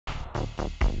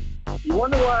You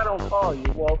wonder why I don't call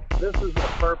you? Well, this is the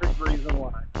perfect reason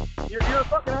why. You're a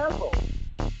fucking asshole.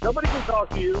 Nobody can talk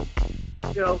to you,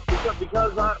 you know,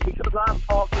 because I'm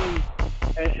talking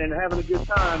and having a good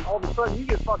time. All of a sudden, you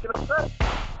get fucking upset.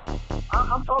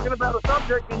 I'm talking about a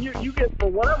subject, and you get, for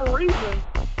whatever reason,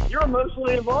 you're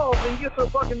emotionally involved, and you get so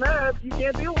fucking mad you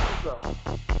can't deal with yourself.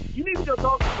 You need to go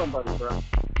talk to somebody, bro.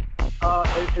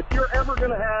 If you're ever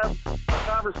gonna have a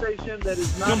conversation that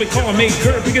is not... You're gonna be calling me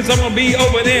Kurt because I'm gonna be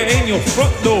over there in your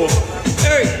front door.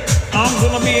 Hey, I'm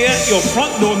gonna be at your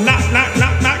front door. Knock, knock,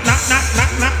 knock, knock, knock, knock,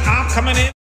 knock, knock. I'm coming in.